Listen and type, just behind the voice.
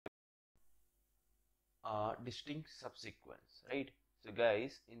distinct subsequence, right? So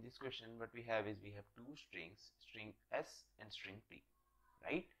guys, in this question what we have is we have two strings, string S and string T,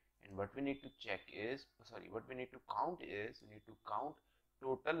 right? And what we need to check is, what we need to count is, we need to count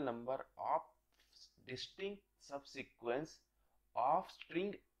total number of distinct subsequence of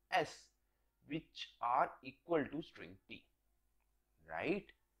string S which are equal to string T,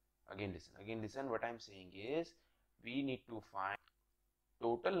 right? Again listen, what I'm saying is we need to find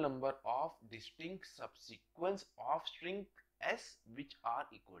total number of distinct subsequence of string S which are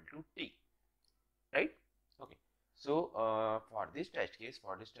equal to T, right? Okay, so for this test case,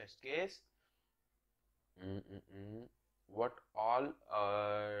 what all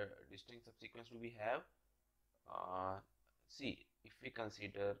distinct subsequence do we have? See, if we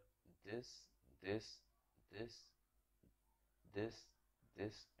consider this, this, this, this,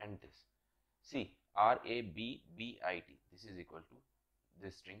 this and this, see, RABBIT, this is equal to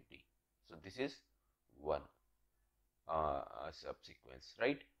this string T. So this is one subsequence,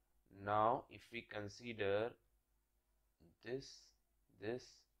 right? Now if we consider this, this,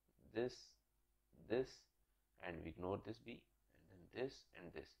 this, this, and we ignore this B, and then this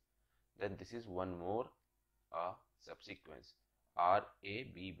and this, then this is one more subsequence,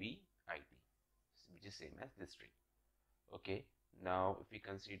 RABBIT, which is same as this string. Okay, now if we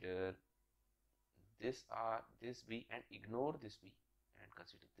consider this this B and ignore this B, and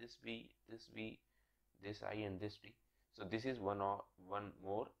consider this B, this B, this I and this T, so this is one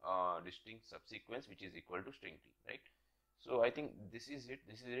more distinct subsequence which is equal to string T, right? So I think this is it.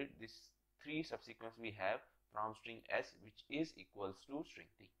 This three subsequence we have from string S which is equals to string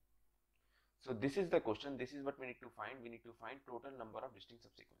T. So this is the question. This is what we need to find. We need to find total number of distinct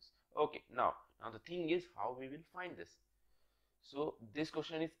subsequence. Okay, now the thing is how we will find this. So this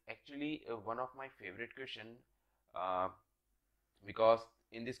question is actually one of my favorite question because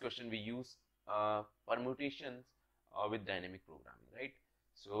in this question we use permutations with dynamic programming, right?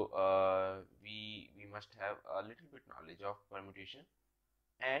 So we must have a little bit knowledge of permutation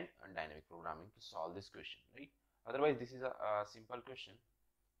and dynamic programming to solve this question, right? Otherwise this is a simple question,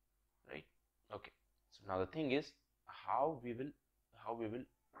 right? Okay, so now the thing is how we will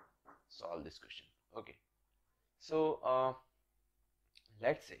solve this question. Okay, so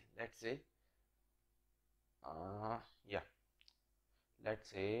let's say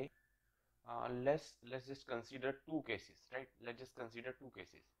let's just consider two cases, right? Let's just consider two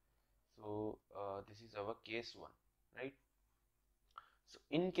cases. So this is our case one, right? So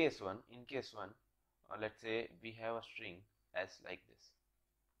in case one, let's say we have a string S like this,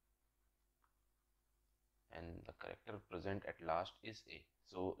 and the character present at last is A.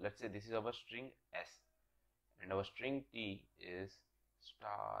 So let's say this is our string S, and our string T is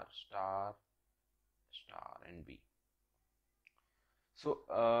star, star, star, and B. So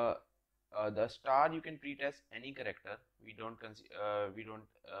the star you can treat as any character. We don't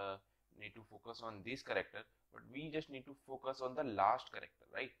need to focus on this character, but we just need to focus on the last character,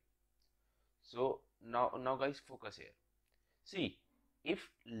 right? So now guys, focus here. See, if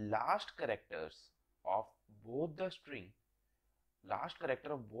last characters of both the string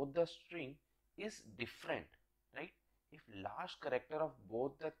is different, right? If last character of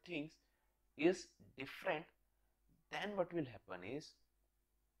both the things is different, then what will happen is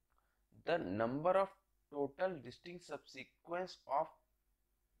the number of total distinct subsequence of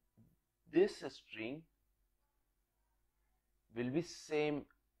this string will be same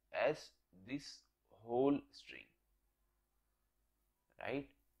as this whole string, right?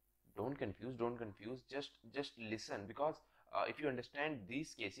 Don't confuse, just listen, because if you understand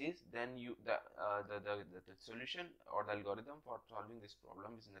these cases, then the solution or the algorithm for solving this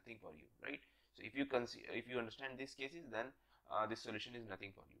problem is nothing for you, right? So if you understand these cases, then this solution is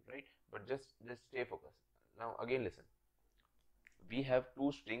nothing for you, right? But just stay focused. Now again listen, we have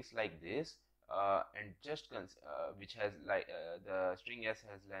two strings like this, and just which has like the string S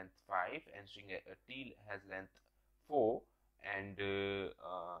has length 5 and string T has length 4, and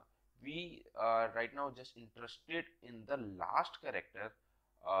we are right now just interested in the last character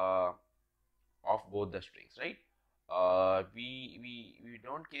of both the strings, right? We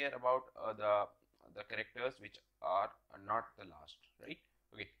don't care about the characters which are not the last, right?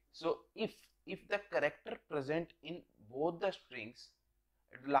 Okay, so if the character present in both the strings,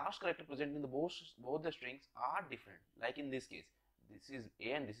 the last character present in the both the strings are different, like in this case, this is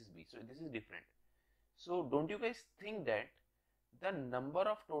A and this is B, so this is different. So don't you guys think that the number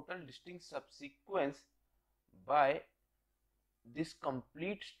of total distinct subsequence by this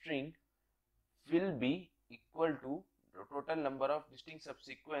complete string will be equal to the total number of distinct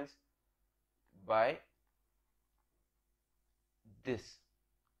subsequence by this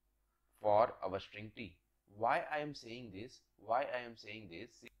for our string t. Why I am saying this? Why I am saying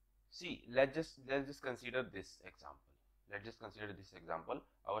this? See, let's just consider this example. Let's just consider this example.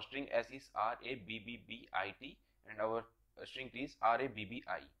 Our string s is rabbit and our string t is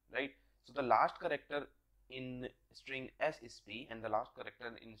rabbi, right? So the last character in string s is t and the last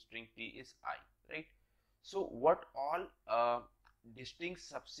character in string t is I, right? So what all distinct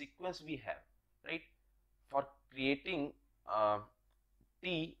subsequence we have, right? For creating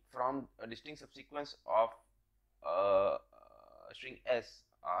t from a distinct subsequence of string s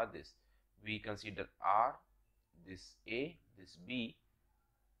are this. We consider r, this a, this b,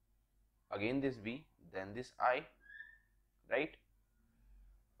 again this b, then this I, right?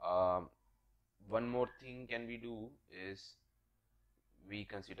 One more thing can we do is we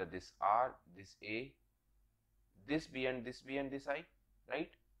consider this r, this a, this b and this b and this I,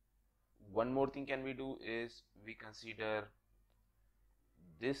 right? One more thing can we do is we consider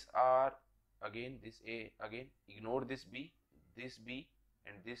this r, again this a, again ignore this b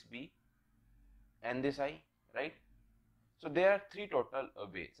and this b and this I, right? So there are three total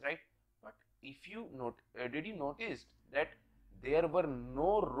ways, right? But if you did you notice that there were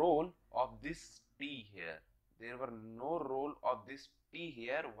no role of this t here? There were no role of this t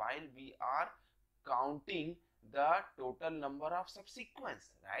here while we are counting the total number of subsequence,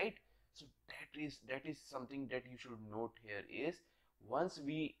 right? So that is something that you should note here is once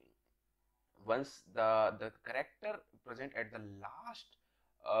the character present at the last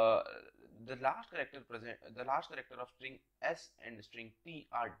character of string s and string t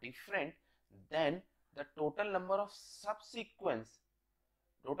are different, then the total number of subsequence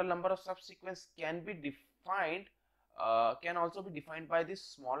can be defined, can also be defined by this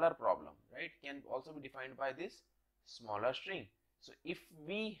smaller problem, right? Can also be defined by this smaller string. So if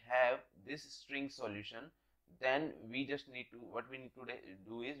we have this string solution, then we just need to, what we need to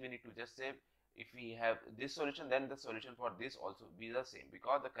do is we need to just say if we have this solution, then the solution for this also be the same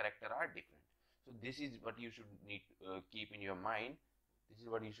because the character are different. So this is what you should need to keep in your mind. This is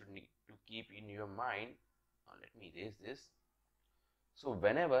what you should need to keep in your mind. Let me erase this. So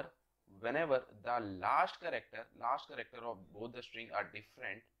whenever the last character of both the string are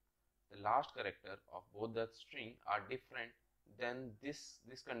different, then this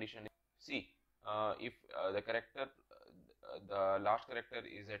condition is, see, if the last character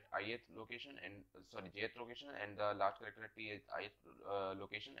is at ith location and jth location and the last character at th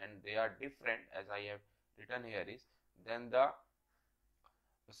location and they are different as I have written here is, then the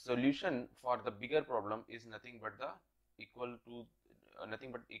solution for the bigger problem is nothing but equal to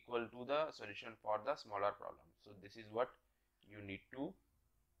the solution for the smaller problem. So this is what you need to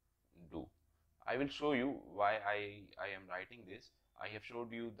do. I will show you why I am writing this. I have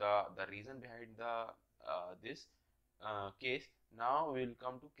showed you the reason behind the this case. Now we will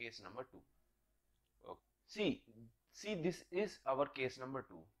come to case number 2. Okay. See, this is our case number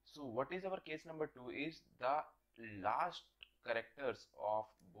 2. So what is our case number 2 is the last characters of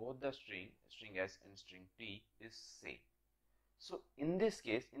both the string s and string t is same. So in this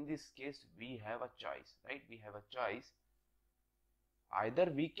case we have a choice, right? We have a choice.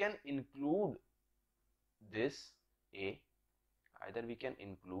 Either we can include this a, either we can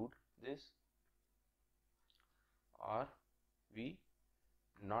include this, or we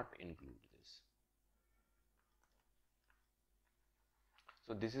not include this.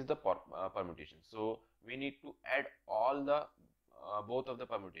 So this is the permutation. So we need to add all the both of the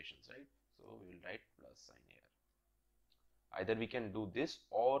permutations, right? So we will write plus sign here. Either we can do this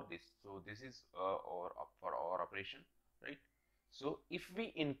or this. So this is or for our operation, right? So if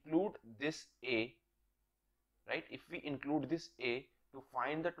we include this a, right? If we include this a to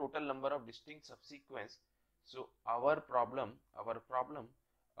find the total number of distinct subsequence, so our problem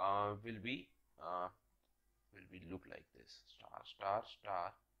will be look like this: star star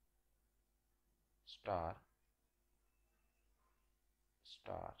star star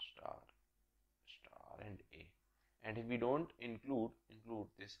star star star and a. And if we don't include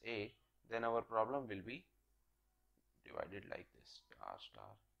this a, then our problem will be divided like this: star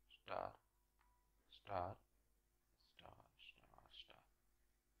star star star star star star.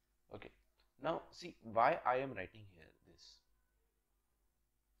 Okay, now see why I am writing here this.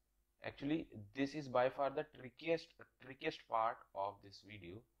 Actually this is by far the trickiest part of this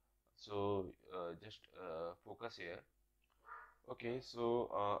video, so just focus here. Okay,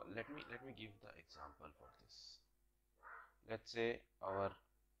 so let me give the example for this. Let's say our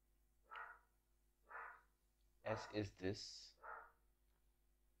s is this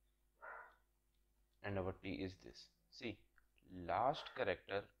and our t is this. See, last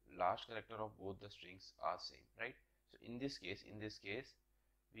character of both the strings are same, right? So in this case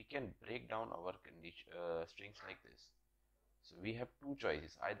we can break down our strings like this. So we have two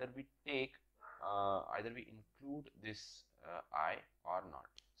choices: either we take either we include this I or not.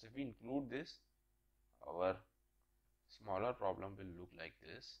 So if we include this, our smaller problem will look like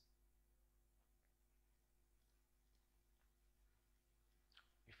this.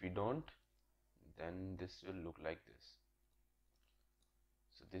 If we don't, then this will look like this.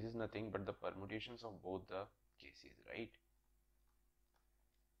 So this is nothing but the permutations of both the cases, right?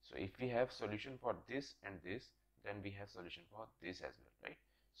 So if we have solution for this and this, then we have solution for this as well, right?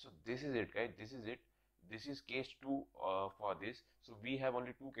 So this is it, guys. This is it. This is case 2 for this. So we have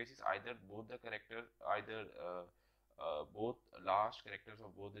only two cases: either both the characters, both last characters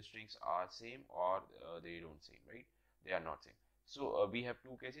of both the strings are same, or they don't same, right? They are not same. So we have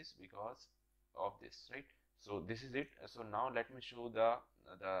two cases because of this, right? So this is it. So now let me show the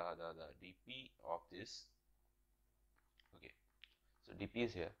DP of this. Okay, so DP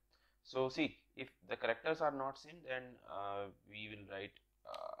is here. So see, if the characters are not same, then we will write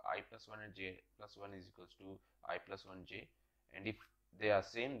I plus 1 and j plus 1 is equals to I plus 1 j, and if they are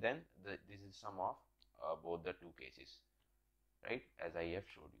same, then this is sum of both the two cases, right? As I have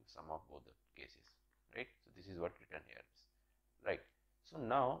showed you, sum of both the cases, right? So this is what written here is, right? So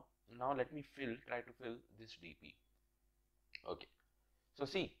now let me try to fill this DP. Okay, so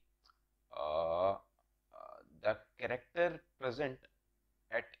see, the character present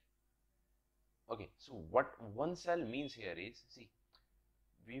at, okay, so what one cell means here is, see,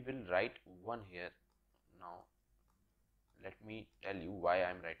 we will write 1 here. Now let me tell you why I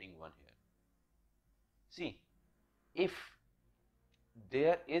am writing 1 here. See, if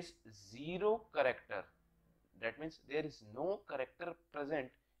there is 0 character, that means there is no character present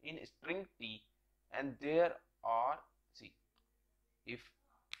in string T, and there are, see, if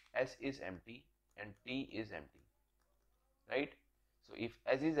S is empty and T is empty, right? So if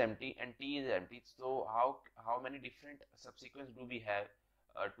S is empty and T is empty, so how many different subsequence do we have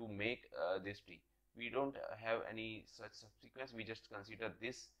to make this tree? We don't have any such subsequence. We just consider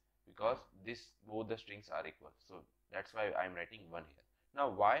this because both the strings are equal. So that's why I am writing 1 here. Now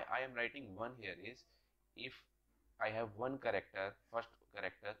why I am writing 1 here is, if I have one character, first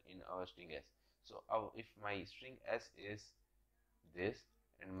character in our string S. So if my string S is this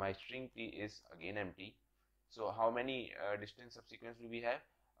and my string T is again empty, so how many distinct subsequence do we have?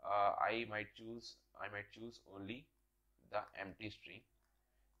 I might choose only the empty string,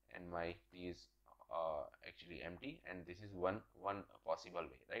 and my T is actually empty, and this is one possible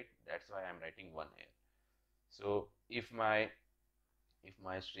way, right? That's why I'm writing 1 here. So if my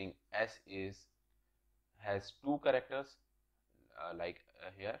string S has 2 characters,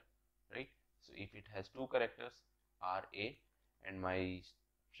 here, right? So if it has 2 characters, RA, and my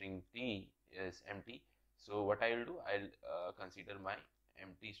string T is empty, so what I will do, I'll consider my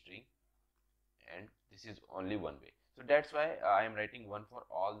empty string, and this is only one way. So that's why I am writing 1 for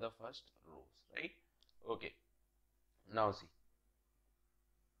all the first rows, right? Okay, now see,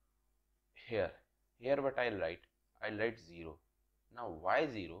 here what I'll write 0. Now why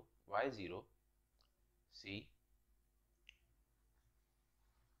 0? See,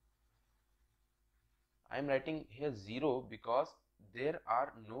 I am writing here 0 because there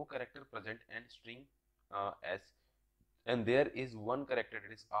are no character present in string S, and there is one character,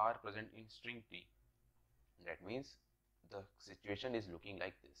 that is R, present in string T. That means the situation is looking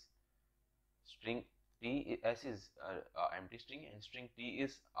like this: string T, S is empty string, and string T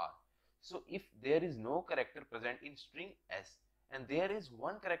is R. So if there is no character present in string S and there is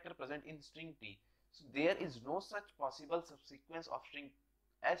one character present in string T, so there is no such possible subsequence of string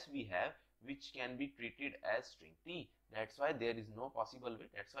S we have which can be treated as string T. That's why there is no possible way.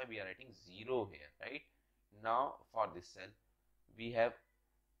 That's why we are writing 0 here, right? Now for this cell, we have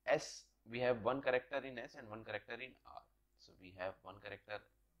S, we have one character in S and one character in R. So we have one character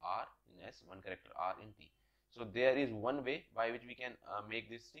R in S, one character R in T. So there is one way by which we can make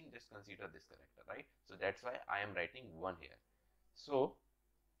this thing. Just consider this character, right? So that's why I am writing 1 here. So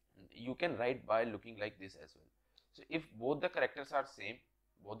you can write by looking like this as well. So if both the characters are same,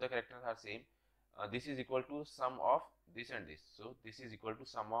 this is equal to sum of this and this. So this is equal to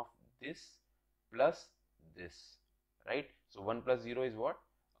sum of this plus this, right? So 1 plus 0 is what?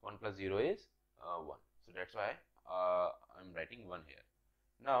 1 plus 0 is 1. So that's why I'm writing 1 here.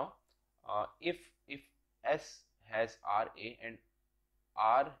 Now if S has RA and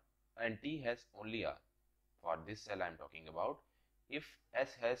R and T has only R, for this cell I'm talking about, if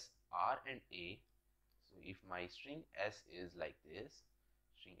S has R and A, so if my string S is like this,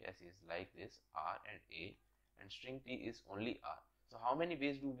 R and A, and string T is only R, so how many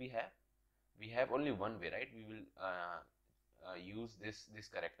ways do we have? We have only one way, right? We will use this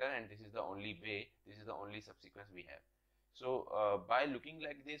character, and this is the only way, this is the only subsequence we have. So by looking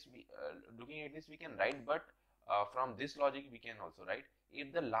like this, looking at this we can write, but from this logic we can also write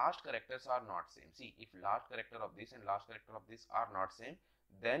if the last characters are not same. See, if last character of this and last character of this are not same,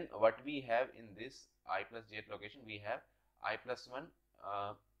 then what we have in this I plus j location, we have I plus 1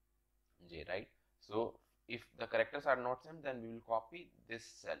 j, right? So if the characters are not same, then we will copy this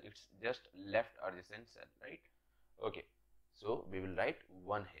cell, it's just left adjacent cell, right? Okay, so we will write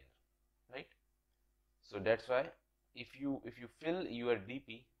 1 here, right? So that's why if you fill your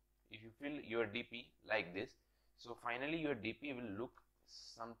dp, if you fill your dp like this, so finally your dp will look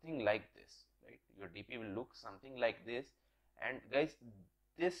something like this, right? Your dp will look something like this, and guys,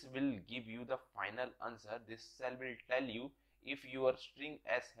 this will give you the final answer. This cell will tell you if your string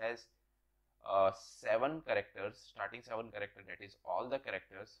s has 7 characters, starting 7 characters, that is all the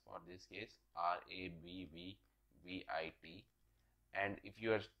characters for this case R, A, B, V, V, I, T, and if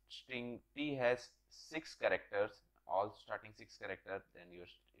your string t has 6 characters, all starting 6 characters, then if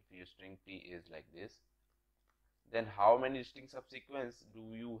your string t is like this, then how many distinct subsequence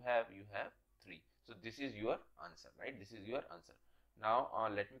do you have? You have 3. So this is your answer, right? This is your answer. Now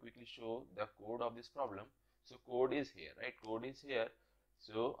let me quickly show the code of this problem. So code is here, right? Code is here.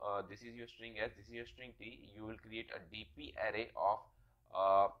 So this is your string s, this is your string t. You will create a dp array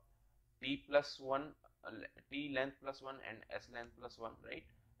of t plus 1, t length plus 1 and s length plus 1, right?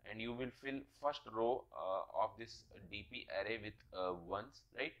 And you will fill first row of this dp array with ones,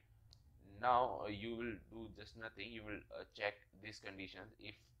 right? Now you will do just nothing. You will check these conditions.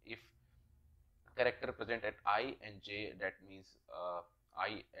 If character present at I and j, that means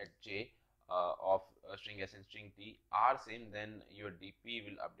I at j of string s and string t are same, then your dp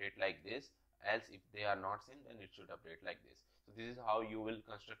will update like this. Else if they are not same, then it should update like this. So this is how you will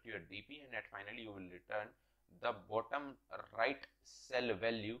construct your dp, and at finally you will return the bottom right cell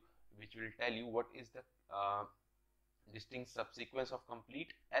value, which will tell you what is the distinct subsequence of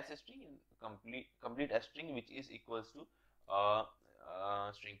complete s string and complete s string, which is equals to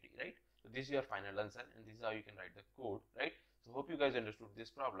string t, right? So this is your final answer, and this is how you can write the code, right? So hope you guys understood this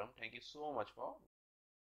problem. Thank you so much for